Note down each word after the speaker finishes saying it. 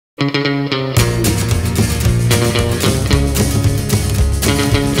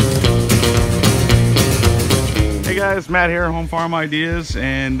Matt here, Home Farm Ideas,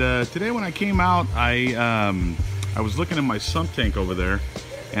 and today when I came out, I was looking at my sump tank over there,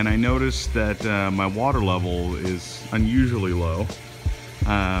 and I noticed that my water level is unusually low,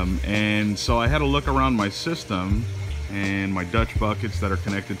 and so I had a look around my system and my Dutch buckets that are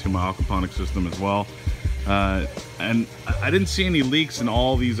connected to my aquaponic system as well, and I didn't see any leaks in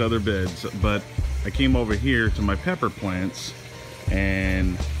all these other beds, but I came over here to my pepper plants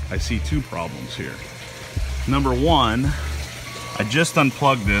and I see two problems here. Number one, I just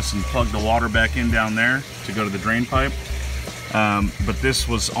unplugged this and plugged the water back in down there to go to the drain pipe, but this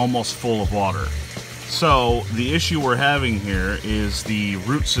was almost full of water. So the issue we're having here is the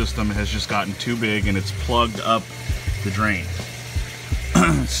root system has just gotten too big and it's plugged up the drain.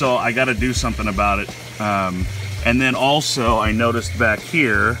 So I got to do something about it. And then also I noticed back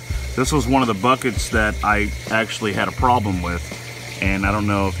here, this was one of the buckets that I actually had a problem with, and I don't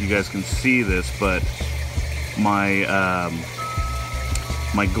know if you guys can see this, but my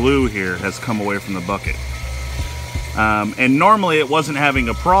my glue here has come away from the bucket, and normally it wasn't having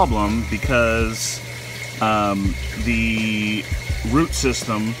a problem because the root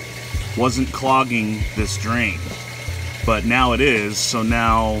system wasn't clogging this drain, but now it is. So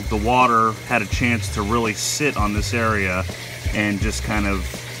now the water had a chance to really sit on this area and just kind of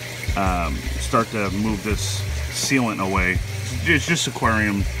start to move this sealant away. It's just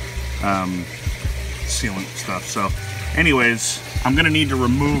aquarium sealant stuff. So anyways, I'm gonna need to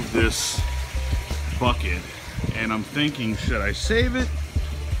remove this bucket, and I'm thinking, should I save it?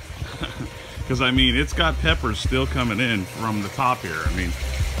 Because I mean, it's got peppers still coming in from the top here. I mean,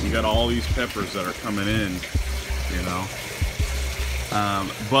 you got all these peppers that are coming in, you know.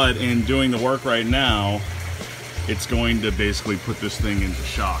 But in doing the work right now, it's going to basically put this thing into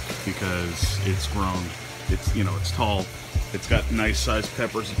shock because it's grown. It's, you know, it's tall. It's got nice sized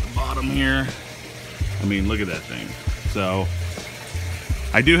peppers at the bottom here. I mean, look at that thing. So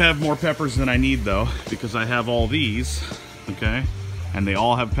I do have more peppers than I need though, because I have all these, okay, and they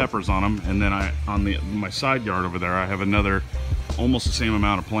all have peppers on them. And then on my side yard over there, I have another almost the same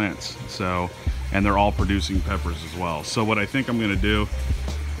amount of plants. So, and they're all producing peppers as well. So what I think I'm gonna do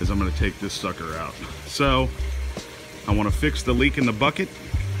is I'm gonna take this sucker out. So I want to fix the leak in the bucket.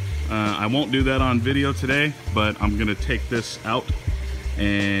 I won't do that on video today, but I'm gonna take this out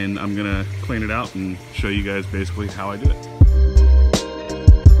and I'm gonna clean it out and show you guys basically how I do it.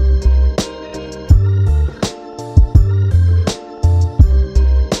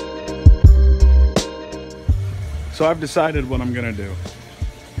 So I've decided what I'm gonna do.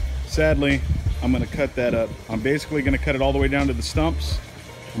 Sadly, I'm gonna cut that up. I'm basically gonna cut it all the way down to the stumps.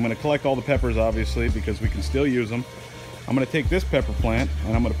 I'm gonna collect all the peppers, obviously, because we can still use them. I'm gonna take this pepper plant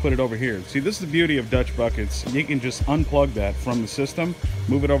and I'm gonna put it over here. See, this is the beauty of Dutch buckets. You can just unplug that from the system,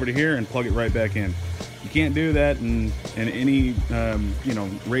 move it over to here, and plug it right back in. You can't do that in any you know,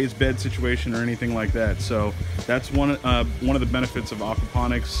 raised bed situation or anything like that. So that's one of the benefits of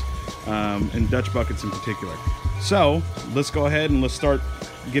aquaponics and Dutch buckets in particular. So let's go ahead and let's start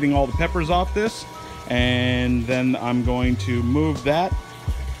getting all the peppers off this, and then I'm going to move that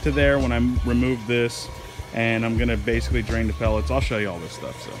to there when I remove this, and I'm gonna basically drain the pellets. I'll show you all this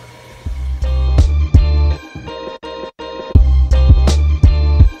stuff.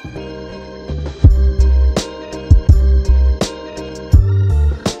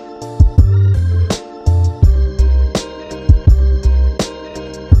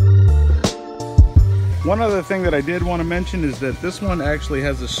 One other thing that I did want to mention is that this one actually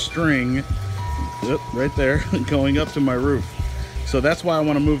has a string right there going up to my roof. So that's why I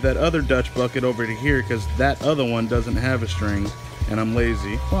want to move that other Dutch bucket over to here, because that other one doesn't have a string, and I'm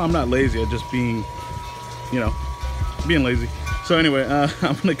lazy. Well, I'm not lazy, I'm just being, you know, being lazy. So anyway,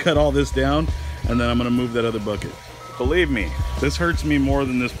 I'm gonna cut all this down, and then I'm gonna move that other bucket. Believe me, this hurts me more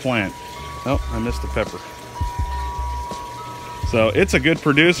than this plant. Oh, I missed a pepper. So it's a good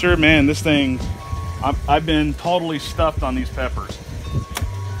producer, man. This thing, I've been totally stuffed on these peppers.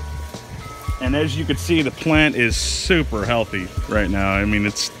 And as you can see, the plant is super healthy right now. I mean,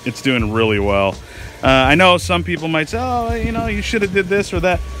 it's doing really well. I know some people might say, oh, you know, you should have did this or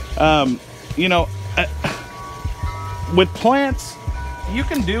that. You know, with plants, you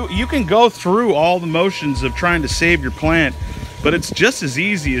can go through all the motions of trying to save your plant, but it's just as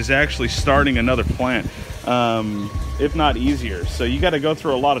easy as actually starting another plant, if not easier. So you got to go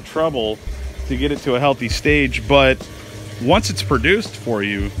through a lot of trouble to get it to a healthy stage, but once it's produced for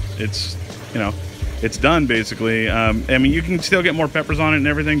you, it's, you know, it's done basically. I mean, you can still get more peppers on it and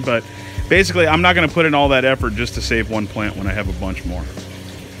everything, but basically I'm not going to put in all that effort just to save one plant when I have a bunch more.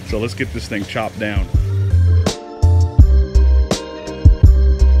 So let's get this thing chopped down.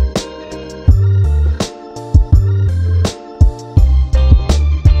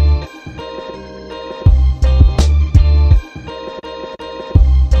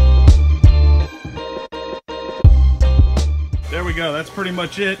 we go. That's pretty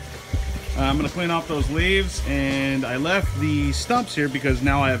much it. I'm gonna clean off those leaves, and I left the stumps here because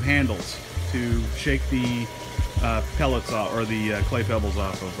now I have handles to shake the pellets off, or the clay pebbles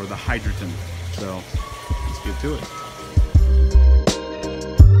off of, or the hydrogen. So let's get to it.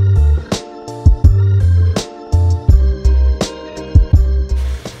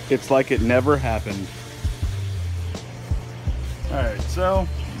 It's like it never happened. All right, so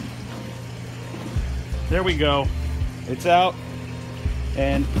there we go. It's out,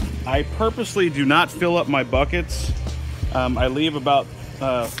 and I purposely do not fill up my buckets. I leave about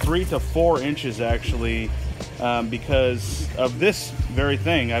 3 to 4 inches actually, because of this very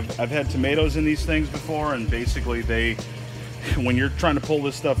thing. I've had tomatoes in these things before, and basically they, when you're trying to pull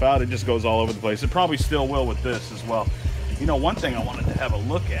this stuff out, it just goes all over the place. It probably still will with this as well. You know, one thing I wanted to have a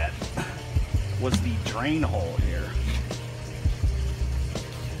look at was the drain hole here.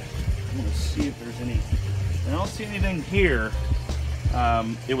 I'm gonna see if there's any. I don't see anything here.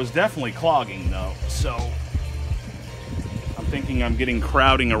 It was definitely clogging though, so I'm thinking I'm getting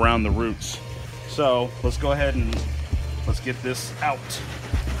crowding around the roots. So let's go ahead and let's get this out.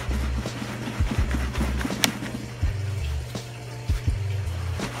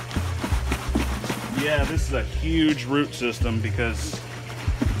 Yeah, this is a huge root system because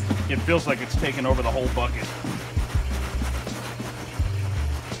it feels like it's taken over the whole bucket.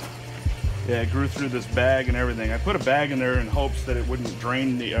 Yeah, it grew through this bag and everything. I put a bag in there in hopes that it wouldn't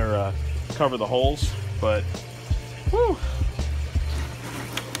drain the, or cover the holes, but whew.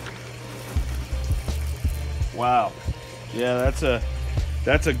 Wow. Yeah,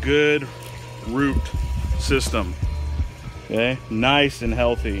 that's a good root system. Okay, nice and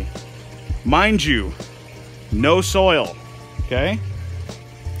healthy. Mind you, no soil, okay?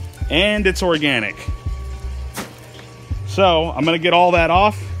 And it's organic. So I'm gonna get all that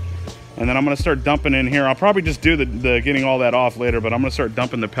off, and then I'm gonna start dumping in here. I'll probably just do the getting all that off later, but I'm gonna start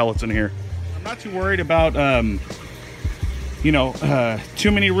dumping the pellets in here. I'm not too worried about, you know, too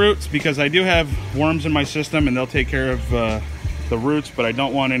many roots, because I do have worms in my system and they'll take care of the roots, but I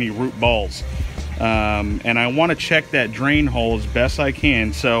don't want any root balls. And I wanna check that drain hole as best I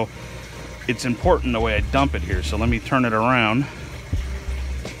can, so it's important the way I dump it here. So let me turn it around.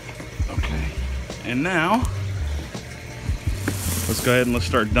 Okay. And now, let's go ahead and let's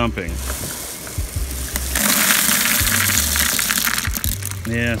start dumping.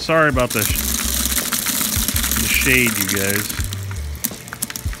 Yeah, sorry about the shade, you guys.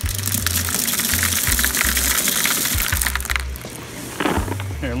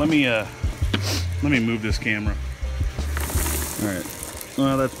 Here, let me move this camera. All right.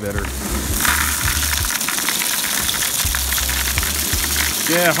 Well, that's better.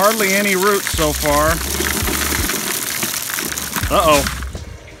 Yeah, hardly any roots so far. Uh-oh.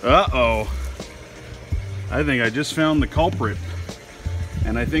 Uh-oh. I think I just found the culprit.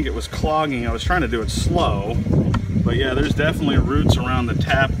 And I think it was clogging. I was trying to do it slow. But yeah, there's definitely roots around the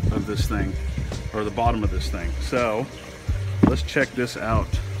tap of this thing. Or the bottom of this thing. So, let's check this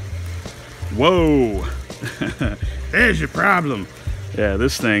out. Whoa! There's your problem. Yeah,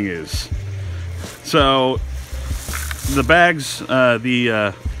 this thing is. So the bags,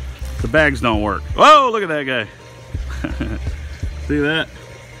 the bags don't work. Whoa! Look at that guy. See that?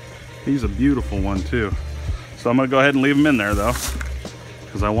 He's a beautiful one too. So I'm gonna go ahead and leave him in there though,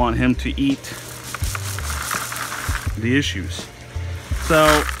 because I want him to eat the issues.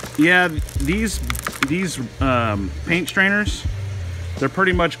 So yeah, these paint strainers, they're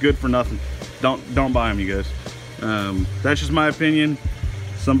pretty much good for nothing. Don't buy them, you guys. That's just my opinion.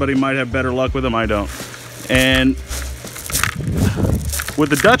 Somebody might have better luck with them, I don't. And with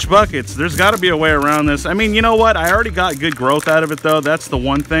the Dutch buckets, there's got to be a way around this. I mean, you know what? I already got good growth out of it though. That's the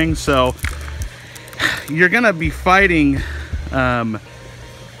one thing. So you're gonna be fighting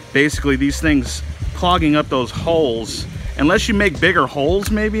basically these things clogging up those holes, unless you make bigger holes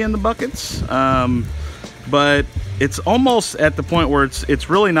maybe in the buckets. But it's almost at the point where it's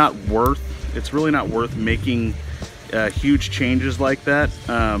really not worth making huge changes like that,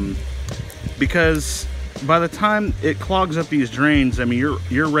 because by the time it clogs up these drains, I mean,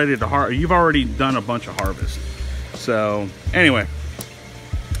 you're ready to you've already done a bunch of harvest. So anyway,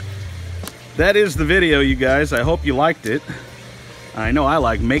 that is the video, you guys. I hope you liked it. I know I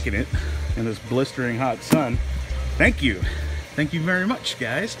like making it in this blistering hot sun. Thank you very much,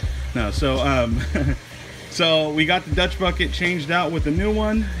 guys. No, so so we got the Dutch bucket changed out with the new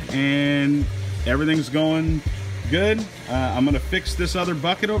one, and everything's going good. I'm gonna fix this other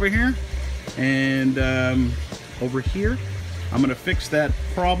bucket over here, and over here I'm gonna fix that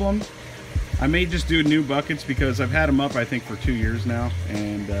problem. I may just do new buckets because I've had them up I think for 2 years now,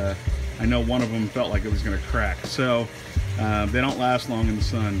 and I know one of them felt like it was gonna crack. So They don't last long in the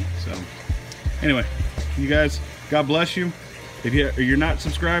sun. So anyway, you guys, God bless you. If you're not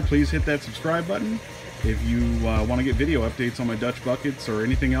subscribed, please hit that subscribe button. If you want to get video updates on my Dutch buckets or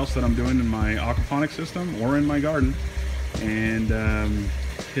anything else that I'm doing in my aquaponics system or in my garden, and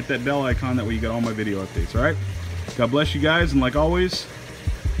hit that bell icon, that way you get all my video updates. All right, God bless you guys, and like always,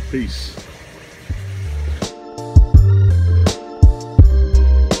 peace.